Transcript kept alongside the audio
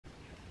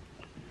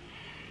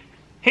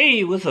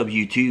Hey, what's up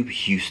YouTube?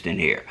 Houston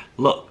here.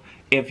 Look,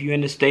 if you're in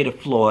the state of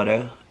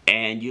Florida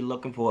and you're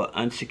looking for an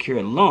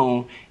unsecured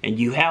loan and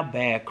you have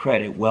bad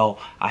credit, well,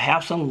 I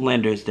have some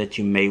lenders that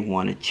you may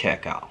want to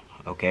check out,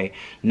 okay?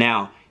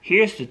 Now,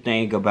 here's the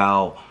thing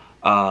about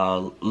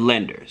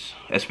lenders,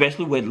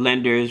 especially with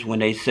lenders when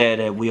they say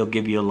that we'll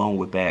give you a loan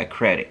with bad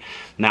credit.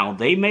 Now,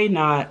 they may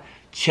not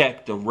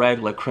check the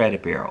regular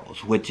credit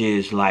bureaus, which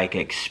is like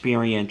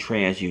Experian,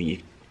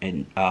 TransUnion,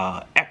 and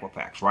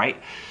Equifax, right?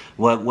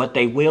 What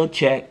they will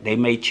check, they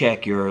may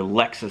check your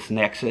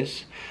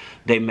LexisNexis.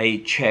 They may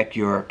check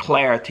your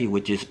Clarity,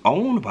 which is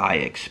owned by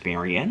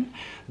Experian.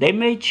 They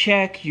may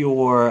check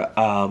your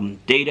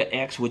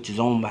DataX, which is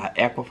owned by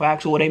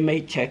Equifax, or they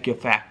may check your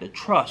Factor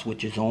Trust,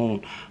 which is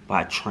owned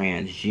by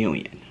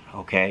TransUnion,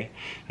 okay?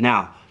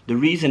 Now, the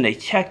reason they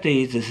check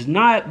these is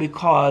not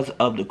because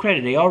of the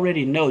credit. They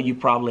already know you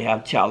probably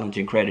have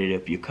challenging credit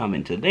if you come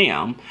into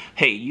them.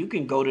 Hey, you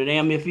can go to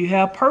them if you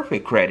have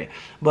perfect credit.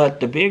 But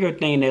the bigger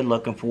thing they're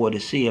looking for to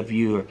see if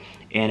you're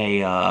in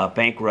a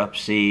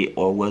bankruptcy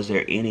or was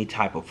there any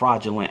type of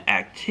fraudulent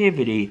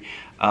activity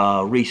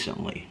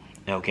recently.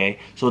 Okay,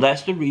 so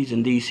that's the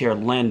reason these here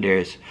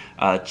lenders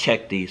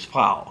check these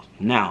files.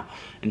 Now,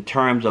 in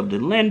terms of the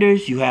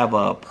lenders, you have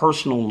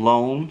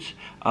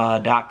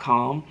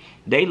personalloans.com.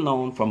 They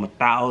loan from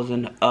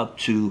 $1,000 up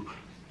to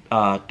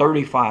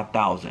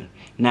 $35,000.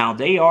 Now,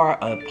 they are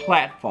a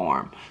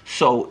platform.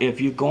 So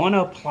if you're going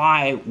to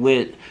apply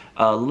with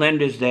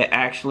lenders that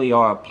actually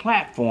are a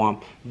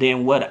platform,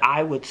 then what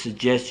I would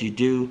suggest you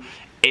do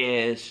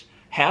is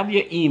have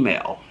your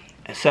email.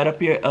 Set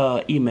up your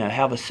email,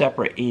 have a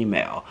separate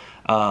email,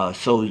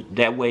 so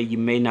that way you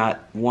may not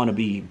want to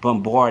be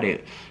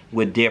bombarded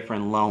with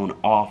different loan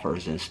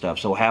offers and stuff.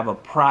 So have a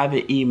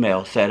private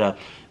email set up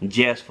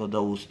just for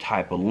those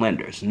type of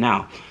lenders.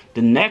 Now,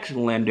 the next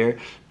lender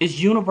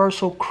is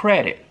Universal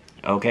Credit.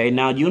 Okay,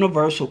 now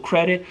Universal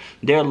Credit,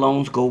 their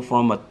loans go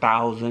from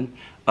 $1,000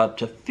 up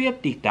to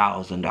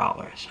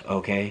 $50,000.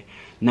 Okay,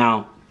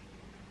 now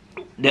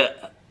the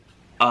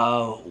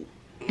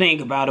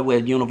thing about it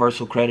with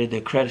Universal Credit, the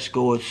credit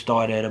scores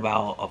start at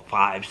about a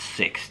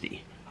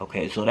 560.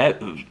 Okay, so that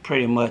was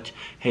pretty much,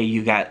 hey,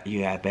 you got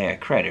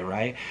bad credit,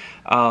 right?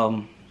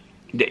 The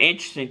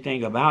interesting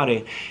thing about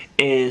it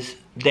is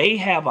they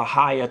have a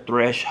higher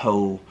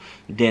threshold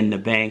than the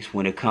banks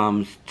when it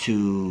comes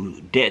to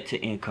debt to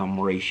income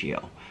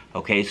ratio.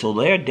 Okay, so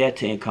their debt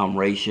to income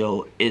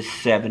ratio is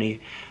 75%.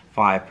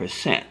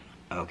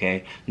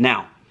 Okay,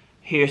 now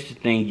here's the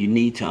thing you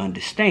need to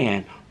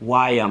understand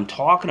why I'm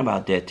talking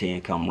about debt to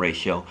income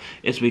ratio.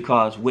 It's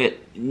because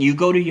you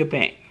go to your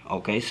bank,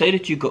 okay? Say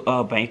that you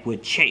go bank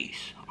with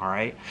Chase, all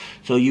right?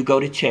 So you go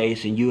to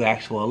Chase and you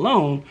ask for a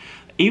loan,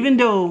 even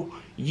though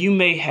you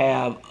may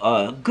have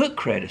a good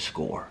credit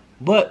score,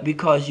 but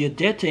because your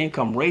debt to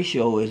income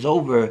ratio is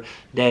over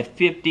that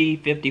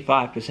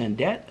 55%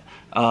 debt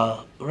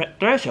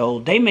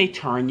threshold, they may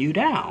turn you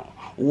down.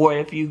 Or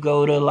if you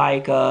go to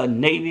like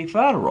Navy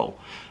Federal,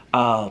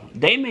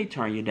 they may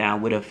turn you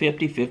down with a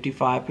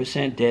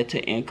 55% debt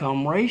to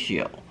income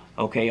ratio,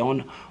 okay,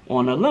 on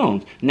the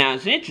loans. Now,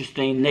 it's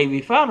interesting,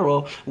 Navy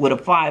Federal with a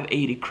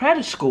 580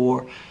 credit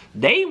score,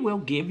 they will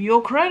give you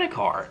a credit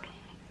card.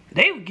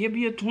 They will give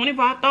you a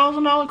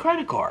 $25,000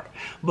 credit card.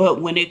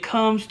 But when it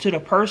comes to the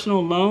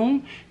personal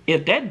loan,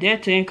 if that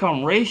debt to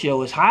income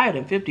ratio is higher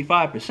than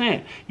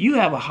 55%, you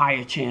have a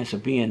higher chance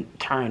of being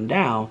turned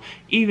down,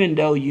 even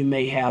though you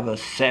may have a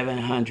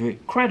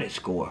 700 credit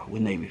score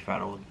with Navy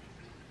Federal.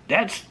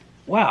 That's,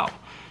 wow,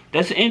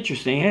 that's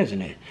interesting,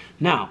 isn't it?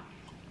 Now,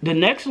 the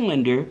next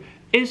lender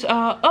is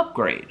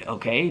Upgrade,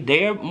 okay?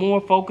 They're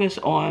more focused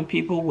on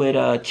people with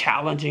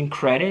challenging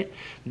credit.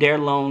 Their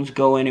loans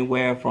go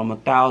anywhere from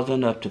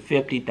 $1,000 up to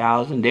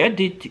 $50,000. Their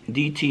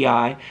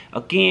DTI,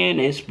 again,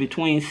 is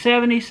between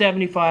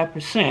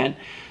 70-75%.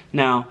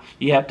 Now,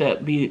 you have to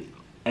be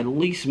at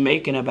least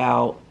making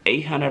about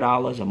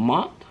 $800 a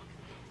month.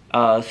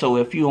 So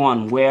if you're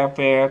on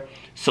welfare,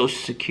 Social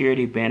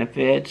Security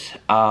benefits,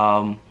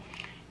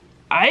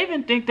 I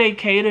even think they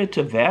cater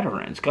to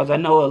veterans, because I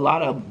know a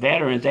lot of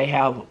veterans, they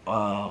have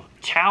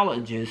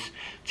challenges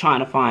trying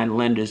to find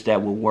lenders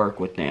that will work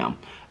with them.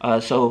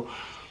 So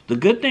the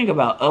good thing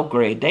about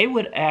Upgrade, they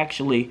would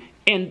actually,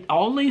 in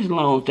all these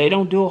loans, they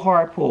don't do a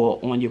hard pull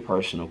on your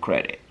personal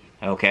credit,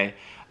 okay?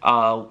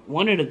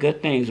 One of the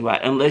good things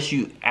about, unless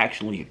you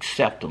actually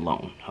accept the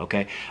loan,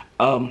 okay?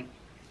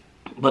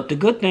 But the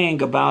good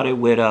thing about it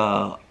with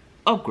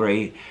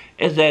Upgrade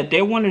is that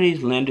they're one of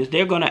these lenders,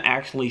 they're going to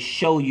actually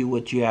show you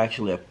what you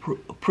actually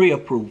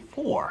pre-approved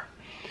for.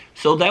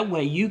 So that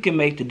way you can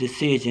make the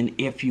decision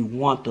if you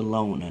want the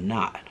loan or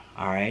not.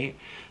 All right.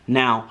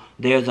 Now,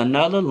 there's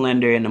another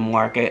lender in the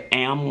market,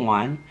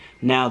 AM1.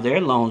 Now, their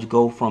loans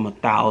go from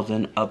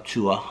 $1,000 up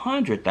to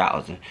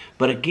 $100,000.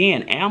 But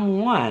again,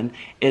 AM1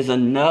 is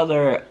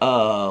another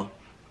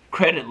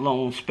credit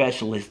loan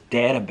specialist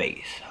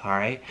database. All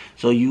right,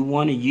 so you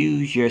want to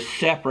use your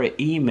separate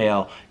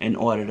email in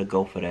order to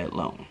go for that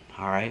loan.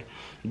 All right,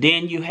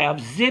 then you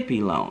have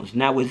Zippy loans.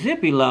 Now with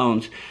Zippy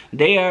loans,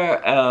 they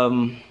are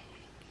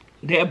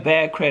they're a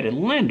bad credit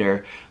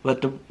lender,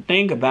 but the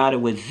thing about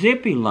it with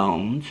Zippy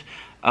loans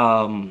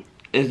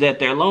is that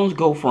their loans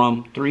go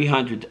from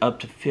 300 up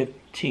to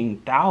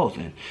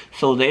 15,000.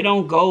 So they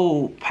don't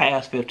go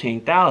past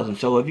 15,000.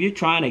 So if you're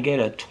trying to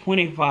get a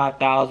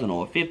 $25,000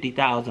 or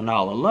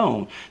 $50,000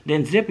 loan,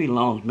 then Zippy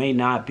loans may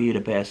not be the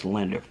best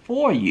lender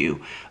for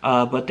you.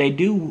 But they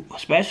do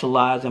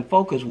specialize and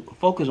focus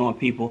on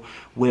people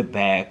with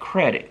bad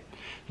credit.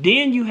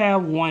 Then you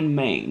have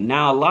OneMain.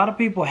 Now, a lot of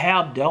people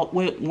have dealt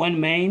with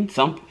OneMain.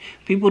 Some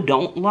people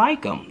don't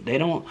like them. They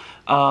don't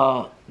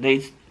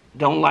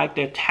like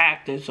their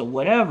tactics or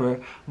whatever.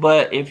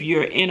 But if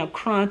you're in a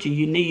crunch and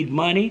you need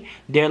money,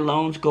 their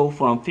loans go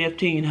from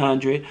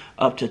 $1,500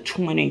 up to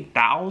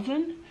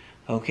 $20,000.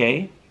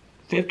 Okay,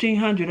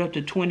 $1,500 up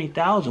to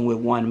 $20,000 with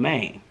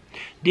OneMain.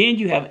 Then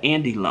you have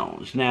indie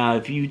loans. Now,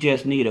 if you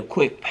just need a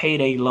quick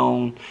payday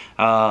loan,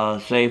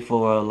 say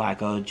for like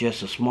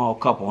just a small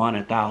couple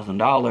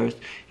 $100,000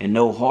 and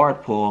no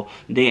hard pull,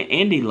 then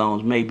indie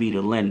loans may be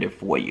the lender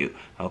for you.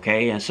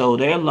 Okay, and so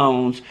their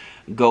loans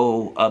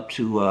go up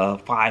to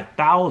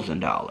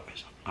 $5,000.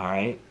 All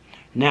right.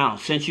 Now,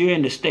 since you're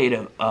in the state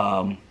of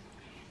in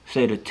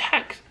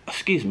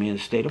the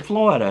state of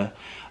Florida,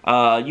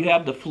 you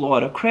have the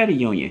Florida Credit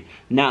Union.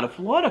 Now, the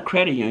Florida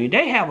Credit Union,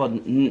 they have a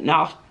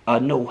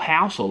no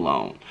hassle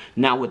loan.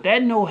 Now, with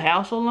that no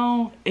hassle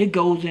loan, it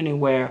goes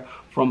anywhere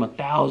from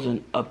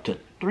 $1,000 up to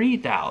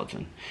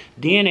 $3,000.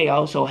 Then they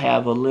also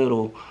have a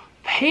little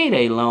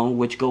payday loan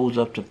which goes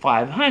up to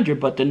 $500,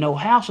 but the no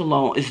hassle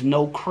loan is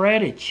no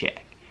credit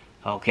check.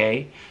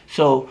 Okay,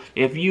 so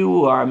if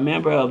you are a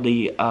member of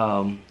the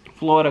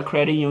Florida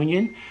Credit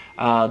Union,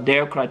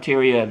 their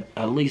criteria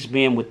at least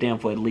being with them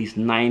for at least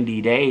 90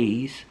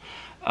 days,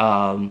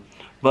 and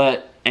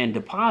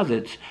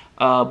deposits,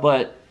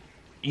 but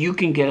you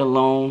can get a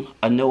loan,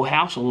 a no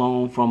hassle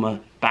loan from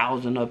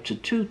 $1,000 up to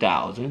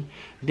 $2,000.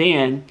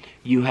 Then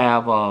you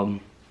have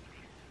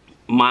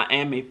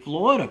Miami,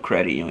 Florida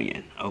Credit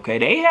Union. Okay,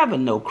 they have a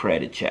no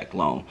credit check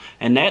loan,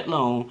 and that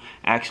loan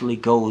actually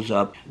goes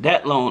up.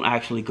 That loan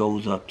actually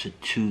goes up to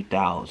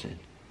 $2,000.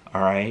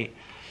 All right.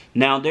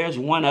 Now, there's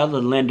one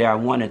other lender I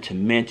wanted to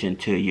mention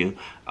to you,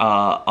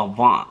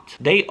 Avant.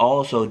 They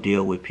also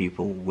deal with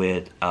people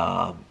with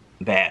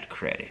bad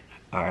credit.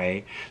 All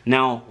right.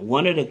 Now,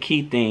 one of the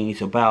key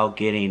things about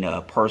getting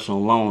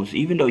personal loans,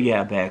 even though you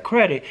have bad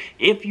credit,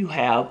 if you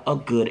have a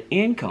good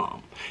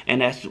income.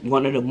 And that's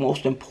one of the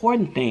most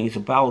important things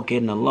about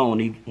getting a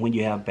loan when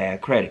you have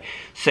bad credit.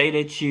 Say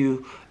that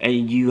you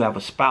have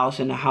a spouse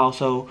in the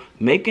household,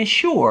 making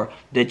sure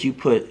that you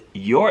put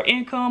your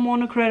income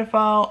on the credit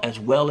file as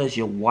well as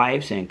your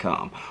wife's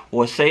income.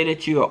 Or say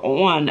that you're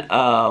on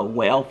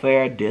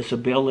welfare,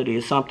 disability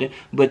or something,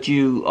 but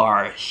you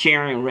are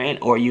sharing rent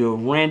or you're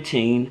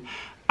renting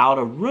out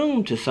a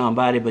room to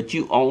somebody, but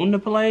you own the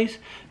place,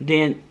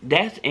 then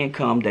that's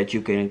income that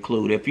you can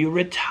include. If you're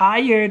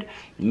retired,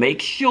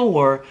 make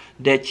sure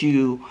that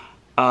you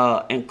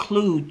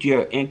include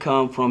your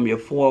income from your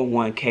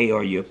 401k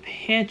or your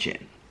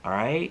pension. All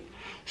right.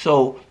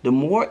 So the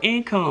more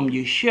income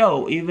you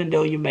show, even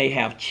though you may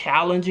have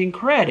challenging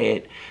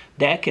credit,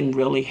 that can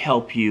really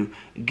help you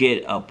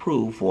get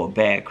approved for a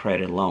bad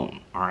credit loan.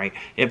 All right.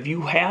 If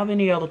you have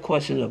any other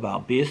questions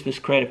about business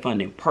credit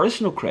funding,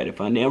 personal credit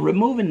funding, and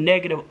removing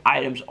negative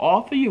items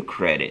off of your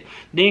credit,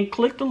 then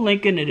click the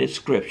link in the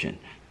description.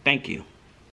 Thank you.